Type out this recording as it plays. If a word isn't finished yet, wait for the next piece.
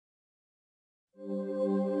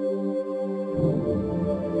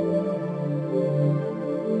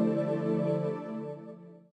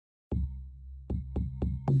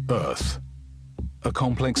Earth, a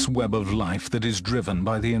complex web of life that is driven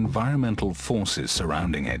by the environmental forces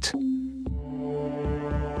surrounding it.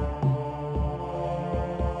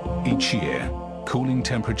 Each year, cooling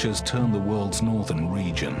temperatures turn the world's northern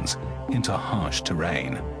regions into harsh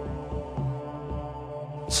terrain.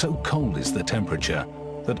 So cold is the temperature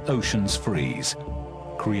that oceans freeze,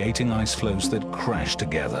 creating ice floes that crash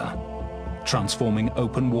together, transforming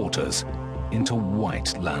open waters into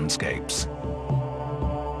white landscapes.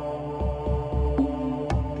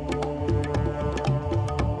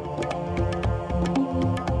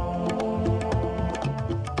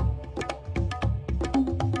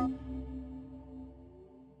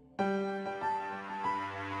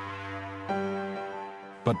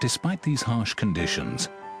 But despite these harsh conditions,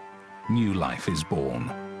 new life is born.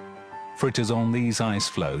 For it is on these ice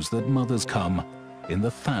floes that mothers come in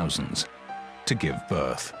the thousands to give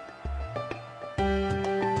birth.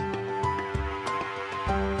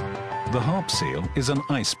 The harp seal is an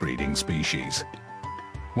ice-breeding species.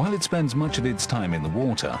 While it spends much of its time in the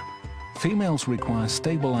water, females require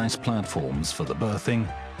stable ice platforms for the birthing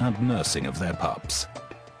and nursing of their pups.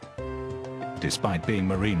 Despite being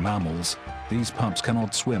marine mammals, these pups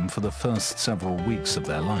cannot swim for the first several weeks of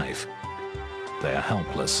their life. They are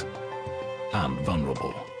helpless and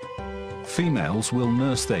vulnerable. Females will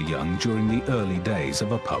nurse their young during the early days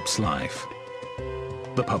of a pup's life.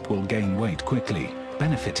 The pup will gain weight quickly,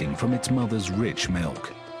 benefiting from its mother's rich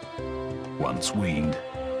milk. Once weaned,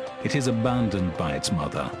 it is abandoned by its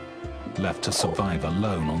mother, left to survive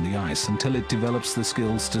alone on the ice until it develops the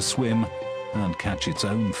skills to swim and catch its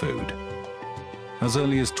own food. As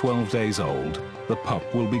early as 12 days old, the pup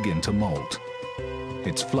will begin to molt,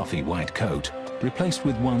 its fluffy white coat replaced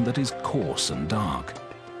with one that is coarse and dark.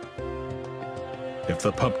 If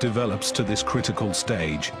the pup develops to this critical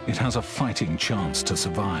stage, it has a fighting chance to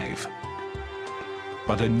survive.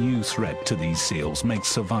 But a new threat to these seals makes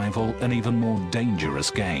survival an even more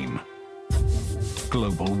dangerous game: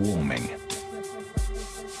 global warming.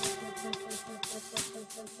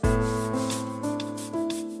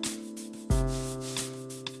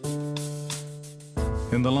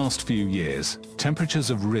 In the last few years, temperatures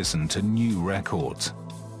have risen to new records.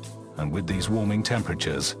 And with these warming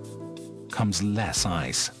temperatures comes less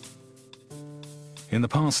ice. In the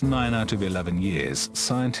past 9 out of 11 years,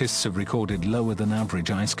 scientists have recorded lower than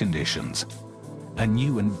average ice conditions. A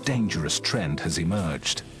new and dangerous trend has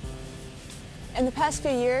emerged. In the past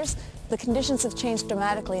few years, the conditions have changed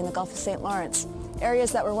dramatically in the Gulf of St. Lawrence.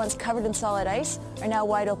 Areas that were once covered in solid ice are now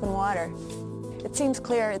wide open water. It seems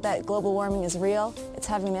clear that global warming is real, it's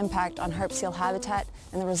having an impact on harp seal habitat,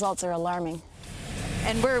 and the results are alarming.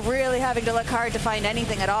 And we're really having to look hard to find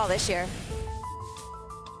anything at all this year.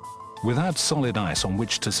 Without solid ice on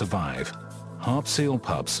which to survive, harp seal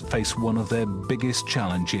pups face one of their biggest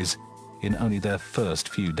challenges in only their first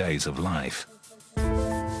few days of life.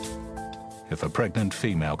 If a pregnant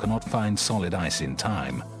female cannot find solid ice in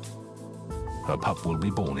time, her pup will be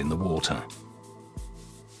born in the water.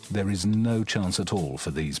 There is no chance at all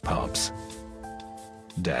for these pups.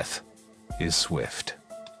 Death is swift.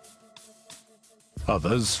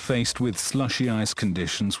 Others, faced with slushy ice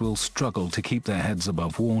conditions, will struggle to keep their heads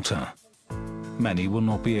above water. Many will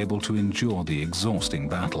not be able to endure the exhausting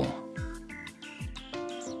battle.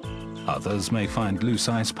 Others may find loose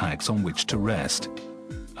ice packs on which to rest,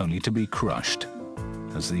 only to be crushed,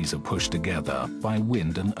 as these are pushed together by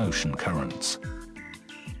wind and ocean currents.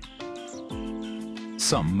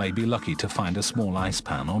 Some may be lucky to find a small ice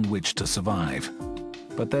pan on which to survive,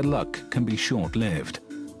 but their luck can be short-lived.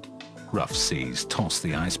 Rough seas toss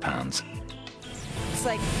the ice pans. It's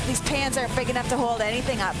like these pans aren't big enough to hold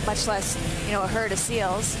anything up, much less, you know, a herd of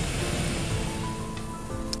seals.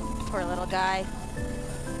 Poor little guy.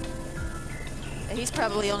 He's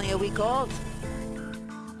probably only a week old.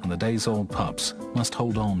 And the days-old pups must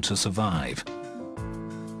hold on to survive.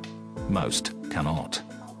 Most cannot.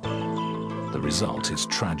 The result is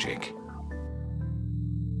tragic.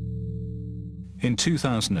 In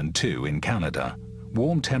 2002 in Canada,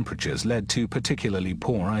 warm temperatures led to particularly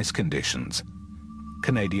poor ice conditions.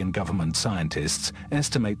 Canadian government scientists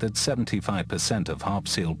estimate that 75% of harp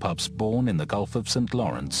seal pups born in the Gulf of St.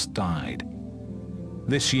 Lawrence died.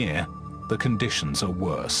 This year, the conditions are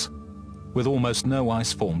worse. With almost no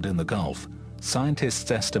ice formed in the Gulf,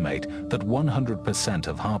 scientists estimate that 100%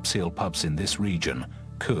 of harp seal pups in this region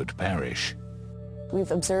could perish.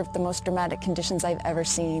 We've observed the most dramatic conditions I've ever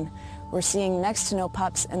seen. We're seeing next to no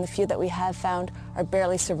pups, and the few that we have found are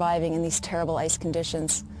barely surviving in these terrible ice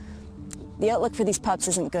conditions. The outlook for these pups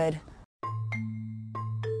isn't good.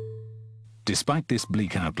 Despite this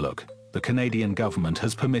bleak outlook, the Canadian government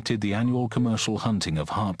has permitted the annual commercial hunting of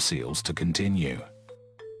harp seals to continue.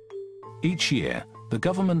 Each year, the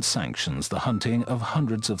government sanctions the hunting of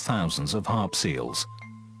hundreds of thousands of harp seals.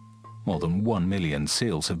 More than 1 million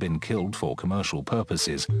seals have been killed for commercial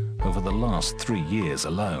purposes over the last 3 years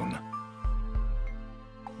alone.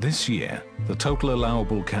 This year, the total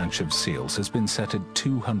allowable catch of seals has been set at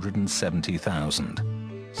 270,000,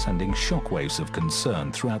 sending shockwaves of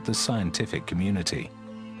concern throughout the scientific community.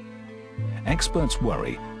 Experts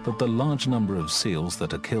worry that the large number of seals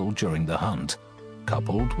that are killed during the hunt,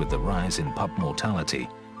 coupled with the rise in pup mortality,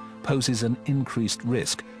 poses an increased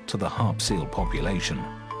risk to the harp seal population.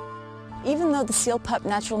 Even though the seal pup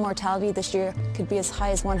natural mortality this year could be as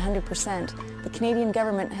high as 100%, the Canadian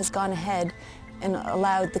government has gone ahead and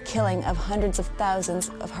allowed the killing of hundreds of thousands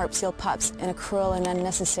of harp seal pups in a cruel and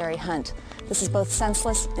unnecessary hunt. This is both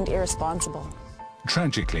senseless and irresponsible.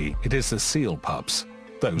 Tragically, it is the seal pups,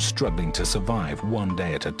 those struggling to survive one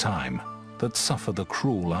day at a time, that suffer the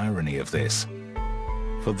cruel irony of this.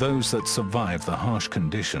 For those that survive the harsh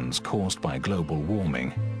conditions caused by global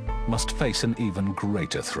warming must face an even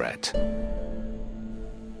greater threat.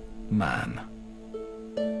 Man.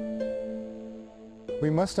 We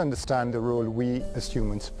must understand the role we as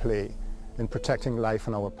humans play in protecting life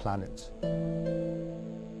on our planet.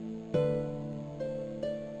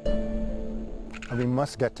 And we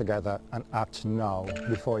must get together and act now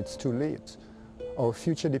before it's too late. Our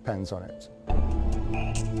future depends on it.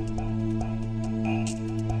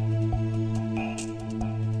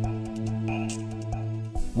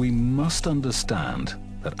 We must understand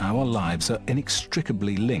that our lives are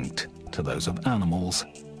inextricably linked to those of animals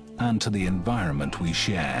and to the environment we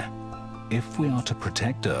share, if we are to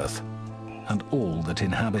protect Earth and all that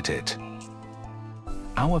inhabit it.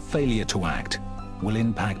 Our failure to act will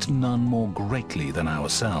impact none more greatly than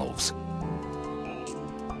ourselves.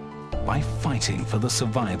 By fighting for the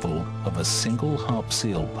survival of a single harp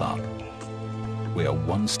seal pup, we are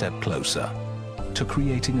one step closer to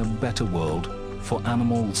creating a better world for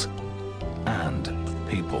animals and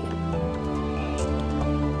people.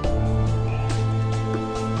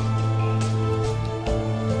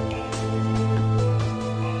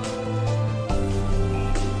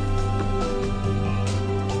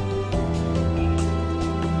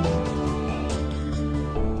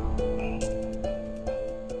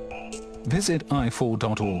 Visit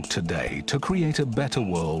i4.org today to create a better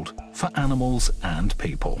world for animals and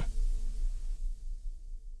people.